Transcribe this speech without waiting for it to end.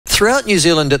throughout New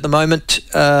Zealand at the moment,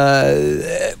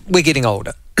 we're getting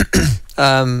older.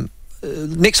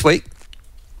 Next week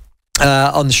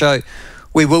on the show,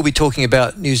 we will be talking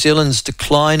about New Zealand's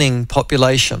declining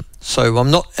population. So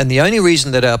and the only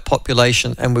reason that our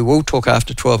population, and we will talk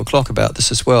after 12 o'clock about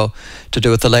this as well, to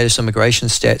do with the latest immigration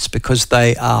stats, because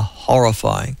they are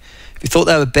horrifying. If you thought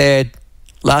they were bad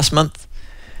last month,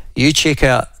 you check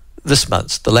out this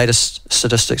month's, the latest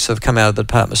statistics that have come out of the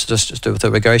Department of Statistics to do with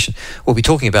immigration. We'll be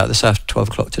talking about this after 12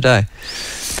 o'clock today.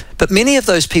 But many of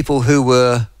those people who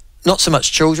were not so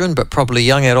much children, but probably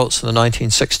young adults in the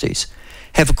 1960s,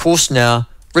 have of course now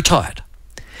retired.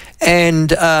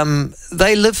 And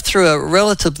they lived through a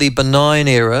relatively benign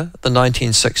era, the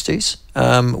 1960s,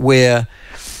 where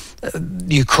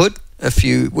you could, if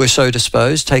you were so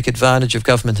disposed, take advantage of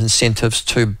government incentives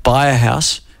to buy a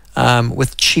house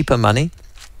with cheaper money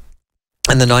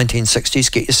in the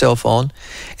 1960s, get yourself on,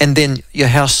 and then your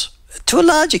house, to a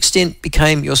large extent,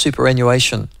 became your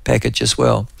superannuation package as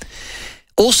well.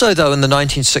 Also, though, in the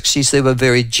 1960s, there were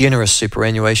very generous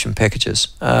superannuation packages,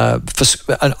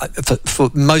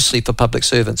 mostly for public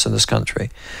servants in this country.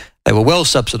 They were well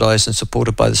subsidised and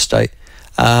supported by the state,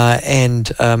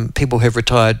 and people have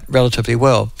retired relatively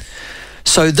well.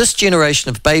 So this generation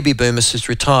of baby boomers who's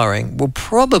retiring will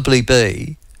probably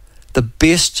be the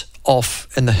best off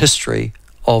in the history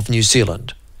of New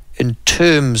Zealand in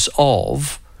terms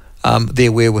of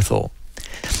their wherewithal.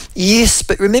 Yes,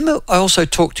 but remember I also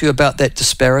talked to you about that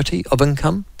disparity of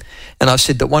income, and I've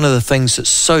said that one of the things that's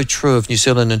so true of New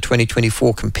Zealand in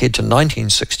 2024 compared to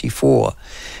 1964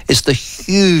 is the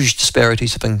huge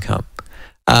disparities of income,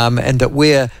 and that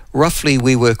we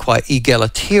were quite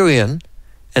egalitarian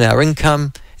in our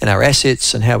income and our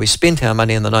assets and how we spent our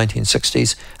money in the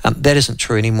 1960s. That isn't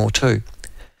true anymore too.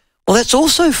 Well, that's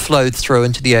also flowed through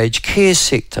into the aged care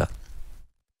sector,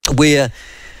 where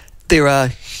there are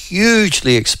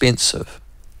hugely expensive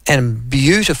and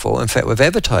beautiful, in fact we've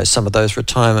advertised some of those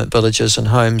retirement villages and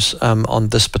homes on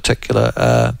this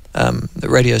particular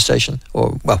radio station,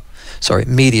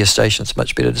 media station, it's a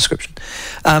much better description.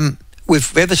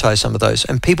 We've advertised some of those,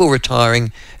 and people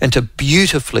retiring into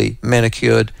beautifully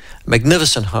manicured,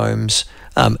 magnificent homes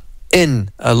in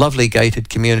a lovely gated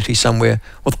community somewhere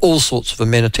with all sorts of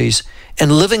amenities,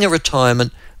 and living a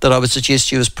retirement that I would suggest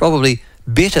to you is probably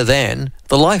better than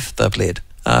the life they've led,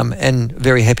 and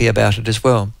very happy about it as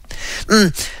well.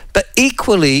 But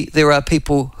equally, there are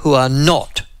people who are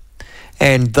not,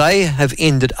 and they have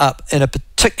ended up in a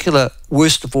particular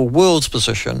worst of all worlds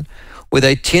position where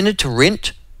they tended to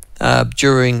rent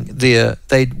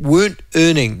they weren't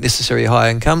earning necessarily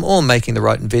high income or making the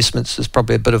right investments. There's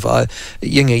probably a bit of a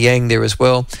yin and yang there as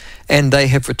well, and they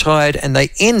have retired and they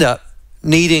end up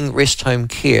needing rest home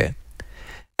care.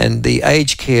 And the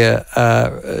Aged Care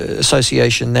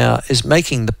Association now is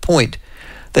making the point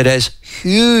that as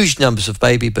huge numbers of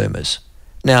baby boomers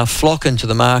now flock into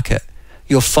the market,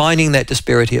 you're finding that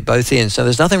disparity at both ends. So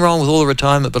there's nothing wrong with all the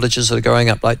retirement villages that are going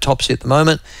up like Topsy at the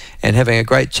moment and having a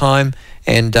great time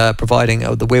and providing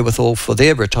the wherewithal for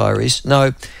their retirees.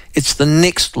 No, it's the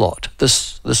next lot,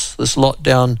 this lot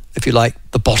down, if you like,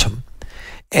 the bottom.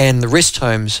 And the rest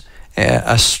homes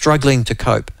are struggling to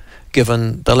cope,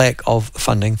 given the lack of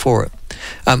funding for it.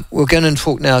 We're going to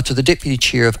talk now to the Deputy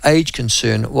Chair of Age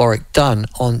Concern, Warick Dunn,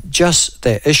 on just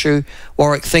that issue.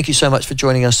 Warick, thank you so much for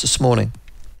joining us this morning.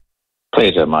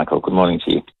 Pleasure, Michael. Good morning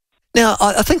to you. Now,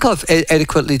 I think I've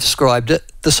adequately described it,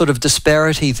 the sort of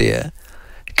disparity there.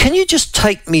 Can you just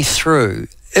take me through,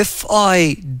 if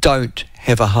I don't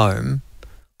have a home,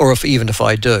 or even if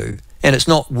I do, and it's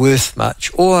not worth much,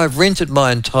 or I've rented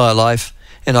my entire life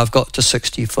and I've got to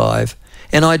 65,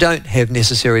 and I don't have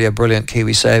necessarily a brilliant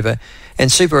KiwiSaver,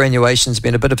 and superannuation's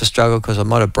been a bit of a struggle because I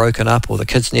might have broken up, or the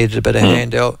kids needed a bit of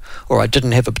handout, or I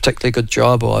didn't have a particularly good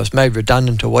job, or I was made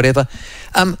redundant or whatever.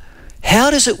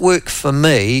 How does it work for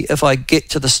me if I get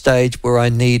to the stage where I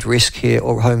need rest care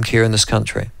or home care in this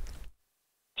country?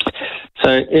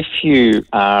 So if you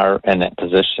are in that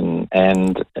position,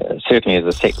 and certainly as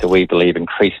a sector we believe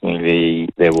increasingly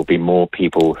there will be more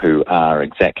people who are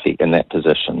exactly in that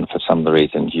position for some of the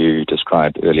reasons you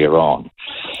described earlier on,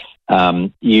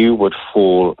 you would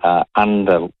fall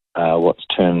under what's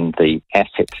termed the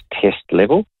asset test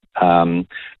level.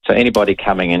 So anybody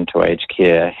coming into aged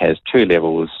care has two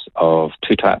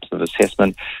types of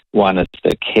assessment. One is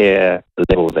the care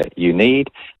level that you need,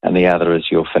 and the other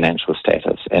is your financial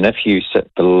status. And if you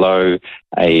sit below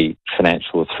a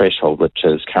financial threshold, which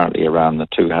is currently around the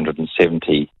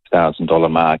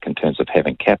 $270,000 mark in terms of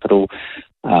having capital,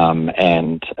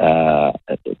 and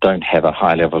don't have a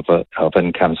high level of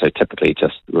income, so typically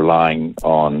just relying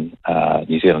on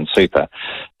New Zealand Super,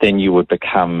 then you would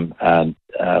become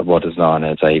what is known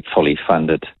as a fully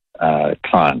funded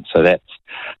client. So that's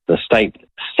the state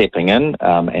stepping in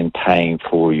and paying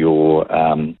for your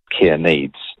care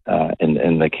needs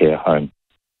in the care home.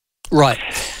 Right.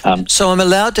 So I'm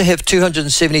allowed to have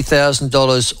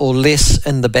 $270,000 or less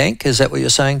in the bank. Is that what you're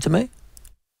saying to me?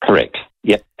 Correct.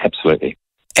 Yep, absolutely.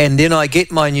 And then I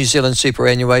get my New Zealand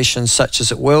superannuation, such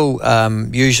as it will.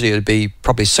 Usually it would be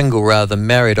probably single rather than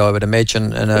married, I would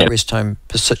imagine, in a rest home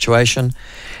situation.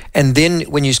 And then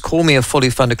when you call me a fully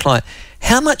funded client,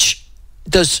 how much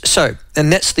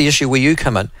and that's the issue where you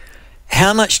come in,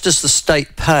 how much does the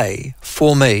state pay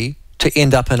for me to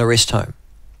end up in a rest home?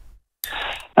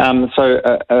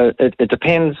 It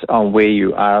depends on where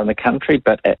you are in the country,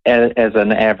 but as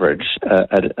an average,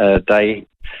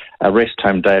 a rest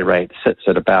home day rate sits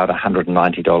at about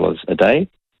 $190 a day,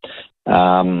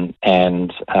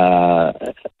 and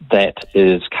that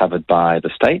is covered by the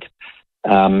state.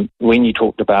 When you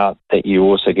talked about that you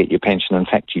also get your pension, in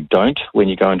fact you don't when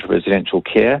you go into residential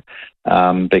care,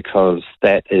 because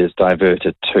that is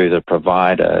diverted to the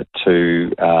provider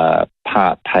to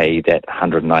part pay that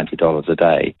 $190 a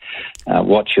day.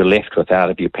 What you're left with out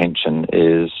of your pension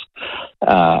is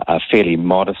a fairly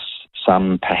modest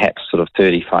sum, perhaps sort of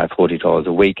 $35, $40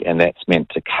 a week, and that's meant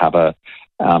to cover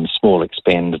small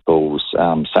expendables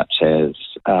such as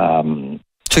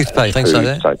toothpaste, things like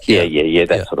that? So,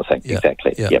 that sort of thing. Yeah.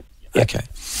 Exactly. Yeah. Yep. Okay.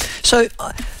 So,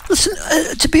 listen,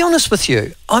 to be honest with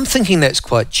you, I'm thinking that's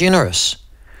quite generous.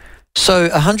 So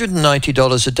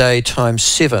 $190 a day times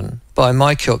 7, by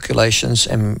my calculations,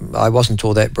 and I wasn't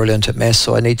all that brilliant at maths,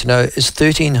 so I need to know, is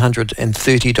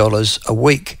 $1,330 a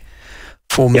week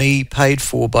for me paid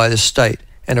for by the state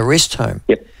in a rest home.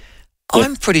 Yep.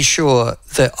 I'm pretty sure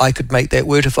that I could make that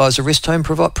work if I was a rest home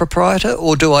proprietor,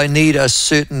 or do I need a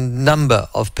certain number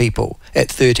of people at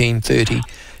 $1,330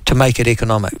 to make it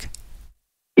economic?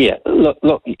 Yeah, look.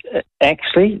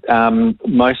 Actually,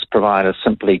 most providers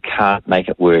simply can't make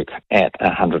it work at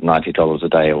 $190 a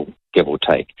day, or give or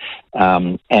take,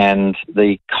 and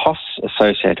the costs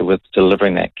associated with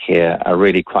delivering that care are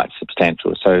really quite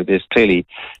substantial. So there's clearly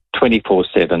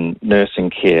 24/7 nursing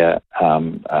care,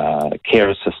 care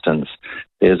assistance.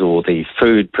 There's all the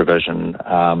food provision.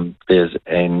 There's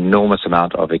an enormous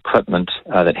amount of equipment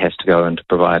that has to go into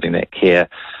providing that care.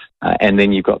 And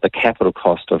then you've got the capital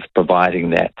cost of providing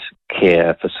that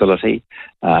care facility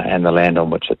and the land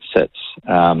on which it sits.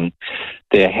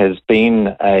 There has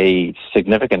been a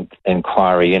significant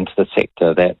inquiry into the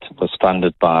sector that was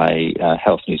funded by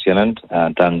Health New Zealand,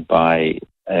 done by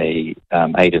a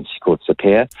agency called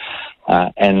Sapere,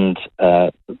 and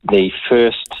the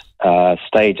first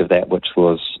stage of that, which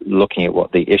was looking at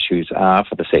what the issues are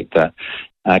for the sector,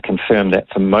 confirmed that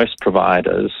for most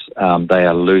providers, they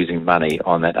are losing money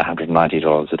on that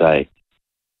 $190 a day.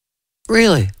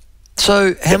 Really?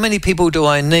 So how many people do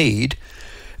I need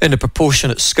in a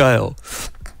proportionate scale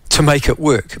to make it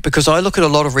work? Because I look at a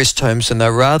lot of rest homes and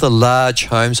they're rather large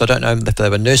homes. I don't know if they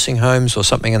were nursing homes or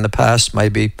something in the past,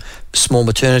 maybe small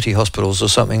maternity hospitals or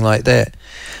something like that.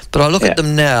 But I look at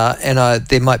them now and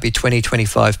there might be 20,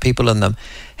 25 people in them.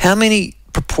 How many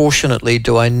proportionately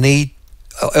do I need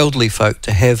elderly folk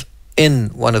to have in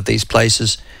one of these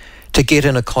places to get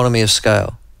an economy of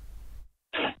scale?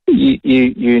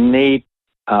 You need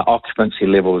occupancy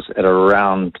levels at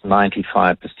around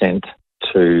 95%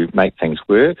 to make things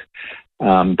work,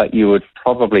 but you would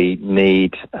probably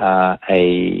need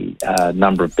a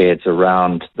number of beds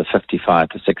around the 55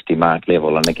 to 60 mark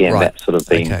level, and again that's sort of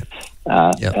been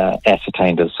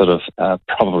ascertained as sort of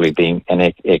probably being an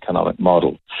economic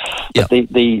model. But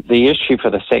the issue for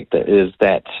the sector is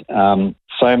that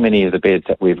so many of the beds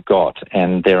that we've got,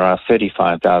 and there are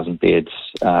 35,000 beds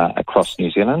across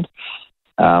New Zealand,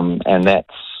 and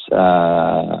that's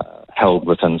held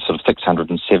within sort of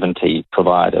 670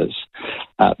 providers.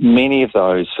 Many of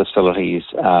those facilities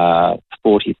are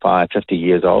 45, 50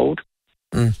 years old.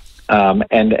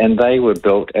 And they were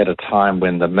built at a time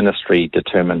when the ministry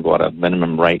determined what a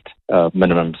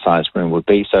minimum size room would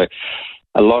be. So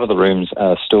a lot of the rooms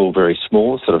are still very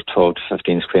small, sort of 12 to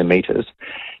 15 square metres.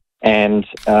 And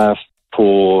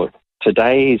for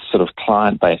today's sort of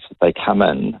client base that they come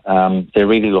in, they're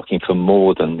really looking for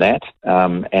more than that.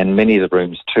 And many of the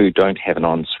rooms too don't have an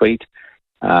ensuite.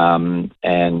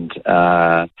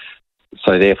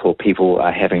 So therefore people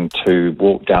are having to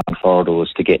walk down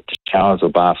corridors to get to showers or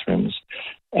bathrooms.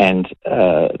 And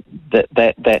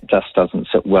that just doesn't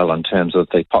sit well in terms of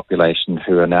the population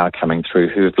who are now coming through,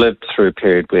 who have lived through a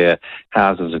period where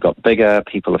houses have got bigger,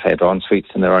 people have had en suites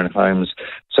in their own homes.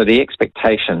 So the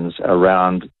expectations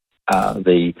around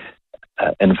the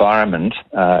environment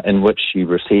in which you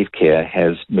receive care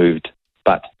has moved,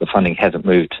 but the funding hasn't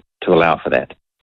moved to allow for that.